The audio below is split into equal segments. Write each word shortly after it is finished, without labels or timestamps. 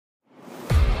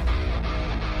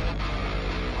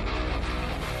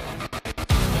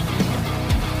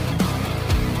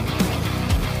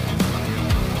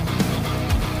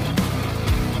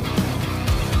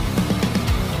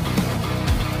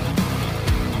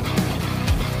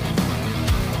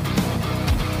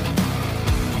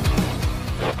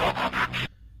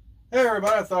Hey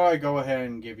everybody, I thought I'd go ahead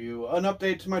and give you an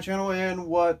update to my channel and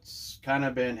what's kind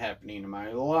of been happening in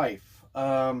my life.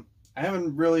 I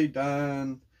haven't really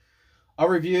done a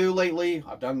review lately.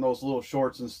 I've done those little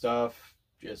shorts and stuff,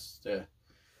 just to,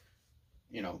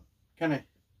 kind of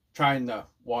trying the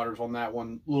waters on that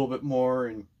one a little bit more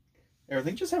and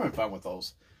everything, just having fun with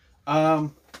those. A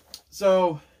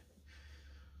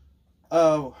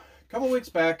couple weeks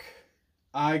back,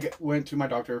 I went to my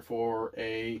doctor for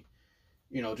a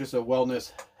just a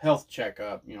wellness health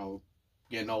checkup,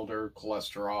 getting older,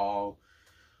 cholesterol,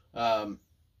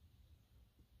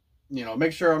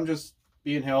 make sure I'm just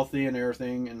being healthy and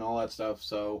everything and all that stuff.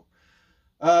 So,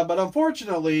 but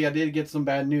unfortunately, I did get some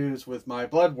bad news with my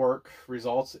blood work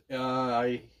results.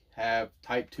 I have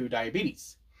type 2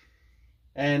 diabetes.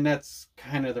 And that's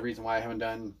kind of the reason why I haven't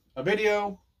done a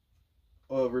video,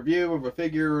 a review of a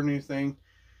figure or anything.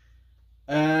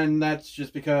 And that's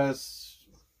just because,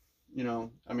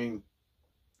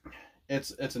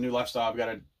 it's a new lifestyle I've got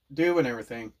to do and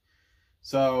everything.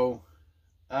 So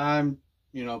I'm,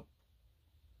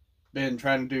 been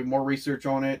trying to do more research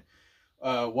on it,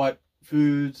 what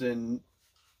foods and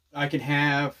I can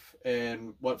have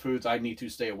and what foods I need to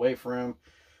stay away from.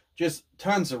 Just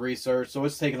tons of research. So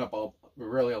it's taken up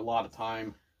really a lot of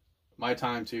time, my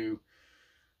time to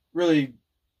really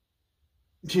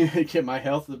get my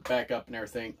health back up and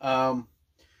everything.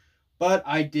 But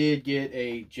I did get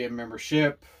a gym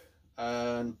membership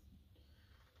to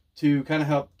kind of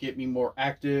help get me more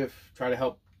active, try to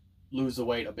help lose the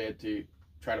weight a bit to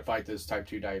try to fight this type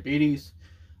 2 diabetes.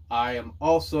 I am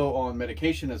also on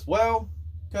medication as well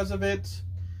because of it.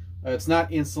 It's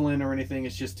not insulin or anything.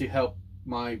 It's just to help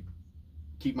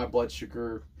keep my blood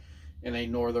sugar in a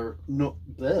normal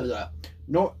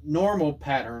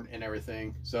pattern and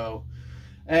everything. So,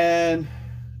 and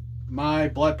my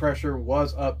blood pressure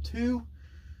was up too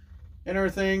and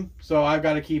everything. So I've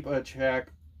got to keep a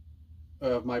check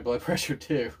of my blood pressure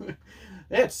too.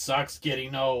 It sucks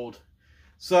getting old.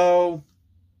 So,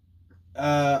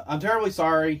 I'm terribly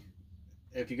sorry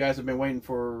if you guys have been waiting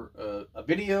for a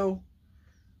video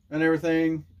and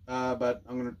everything. But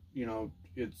I'm going to,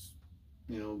 it's,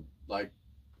 like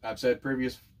I've said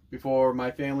before,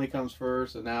 my family comes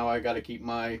first, and now I got to keep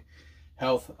my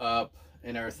health up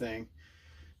and everything.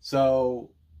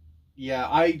 So, yeah,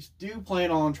 I do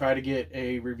plan on trying to get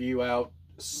a review out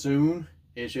soon.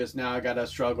 It's just now I got to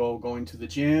struggle going to the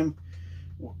gym,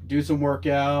 do some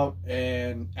workout,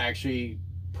 and actually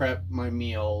prep my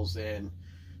meals and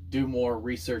do more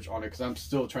research on it, because I'm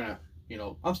still trying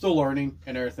to, I'm still learning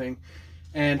and everything.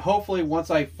 And hopefully once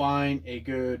I find a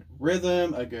good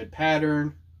rhythm, a good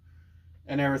pattern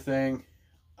and everything,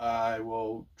 I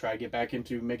will try to get back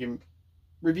into making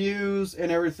reviews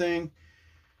and everything.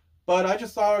 But I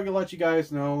just thought I could let you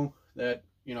guys know that,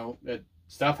 that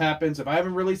stuff happens. If I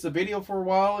haven't released a video for a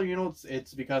while,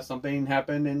 it's because something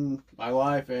happened in my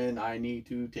life and I need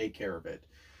to take care of it.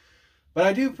 But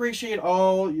I do appreciate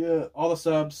all the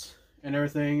subs and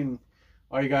everything, and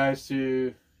all you guys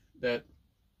that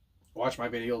watch my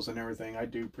videos and everything. I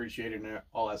do appreciate it and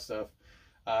all that stuff.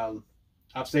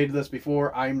 I've stated this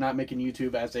before. I'm not making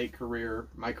YouTube as a career.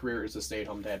 My career is a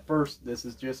stay-at-home dad first. This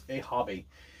is just a hobby.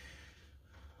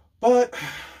 But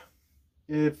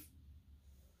if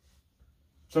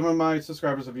some of my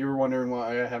subscribers, if you were wondering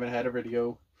why I haven't had a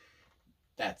video,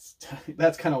 that's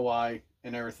kind of why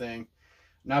and everything.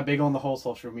 Not big on the whole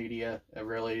social media. I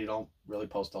really don't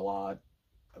post a lot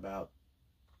about,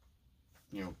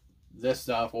 this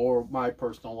stuff or my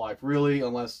personal life, really,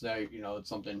 unless it's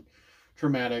something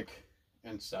traumatic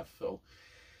and stuff. So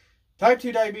type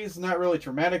 2 diabetes is not really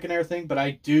traumatic and everything, but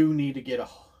I do need to get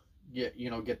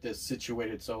this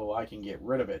situated so I can get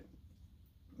rid of it.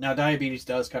 Now, diabetes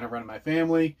does kind of run in my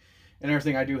family and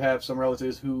everything. I do have some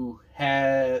relatives who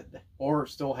had or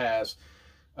still has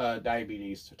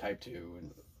diabetes type 2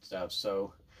 and stuff.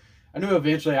 So I knew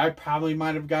eventually I probably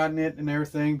might have gotten it and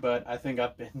everything, but I think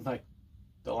I've been like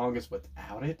the longest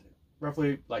without it.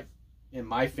 Roughly, like in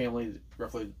my family,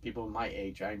 roughly people my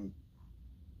age,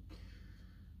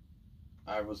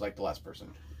 I was like the last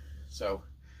person. So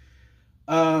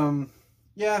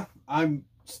yeah, I'm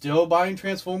still buying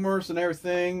Transformers and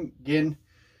everything, getting,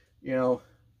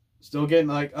 still getting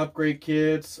like upgrade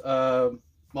kits.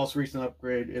 Most recent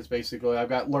upgrade is basically I've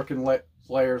got Lurkin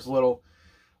Slayer's little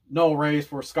null rays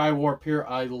for Skywarp here.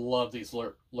 I love these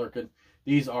Lurkin.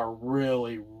 These are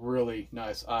really, really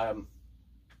nice.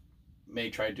 May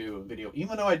try to do a video.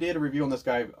 Even though I did a review on this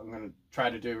guy, I'm going to try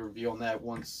to do a review on that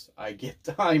once I get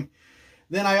time.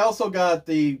 Then I also got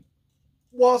the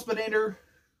Waspinator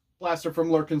blaster from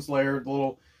Lurkin Slayer, the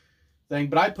little thing.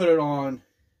 But I put it on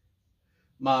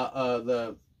my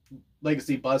the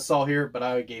Legacy Buzzsaw here, but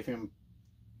I gave him,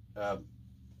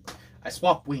 I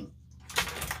swapped wing.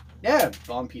 Yeah,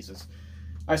 bomb pieces.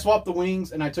 I swapped the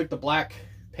wings, and I took the black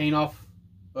paint off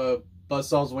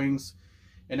Buzzsaw's wings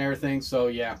and everything. So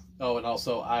yeah. Oh, and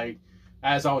also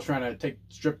as I was trying to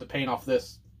strip the paint off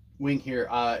this wing here,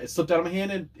 it slipped out of my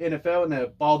hand and it fell, and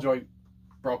the ball joint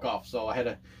broke off. So I had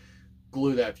to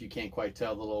glue that. If you can't quite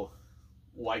tell the little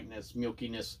whiteness,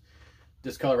 milkiness,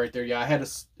 discolor right there. Yeah, I had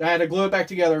to glue it back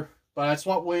together. But I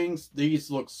swapped wings. These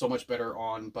look so much better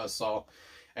on Buzzsaw,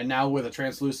 and now with a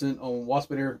translucent on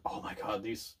Waspinator, oh my god,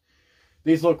 these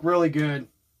look really good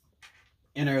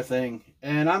and everything.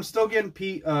 And I'm still getting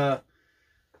figures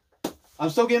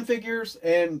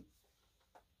and,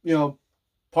 you know,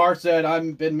 parts that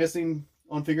I've been missing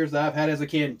on figures that I've had as a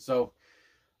kid. So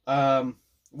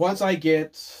once I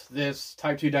get this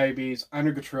type 2 diabetes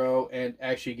under control and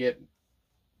actually get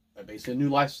basically a new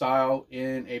lifestyle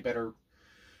in a better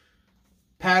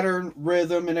pattern,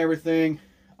 rhythm, and everything,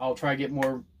 I'll try to get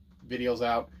more videos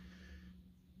out.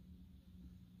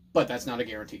 But that's not a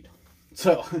guaranteed.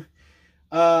 So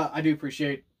I do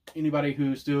appreciate anybody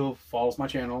who still follows my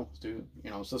channel, who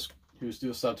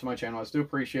still sub to my channel. I still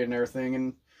appreciate it and everything,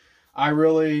 and I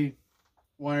really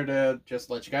wanted to just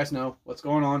let you guys know what's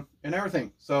going on and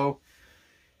everything. So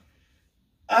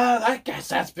I guess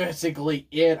that's basically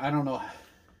it. I don't know,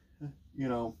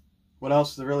 what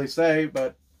else to really say,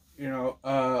 but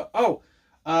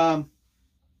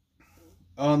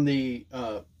on the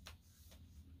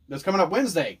that's coming up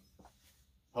Wednesday.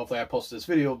 Hopefully I post this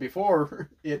video before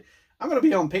it. I'm going to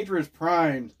be on Patriots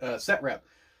Prime set rep.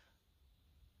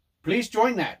 Please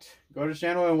join that. Go to the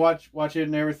channel and watch it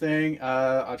and everything.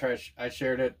 I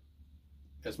shared it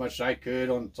as much as I could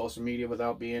on social media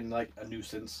without being like a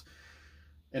nuisance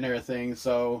and everything.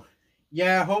 So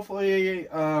yeah, hopefully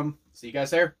see you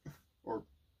guys there, or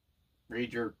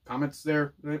read your comments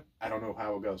there. I don't know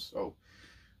how it goes. So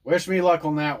wish me luck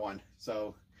on that one.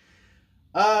 So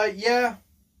yeah.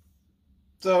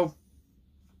 So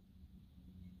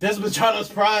this was John's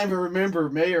Prime, and remember,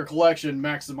 may your collection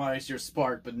maximize your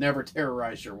spark, but never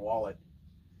terrorize your wallet.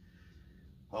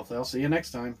 Hopefully I'll see you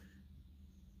next time.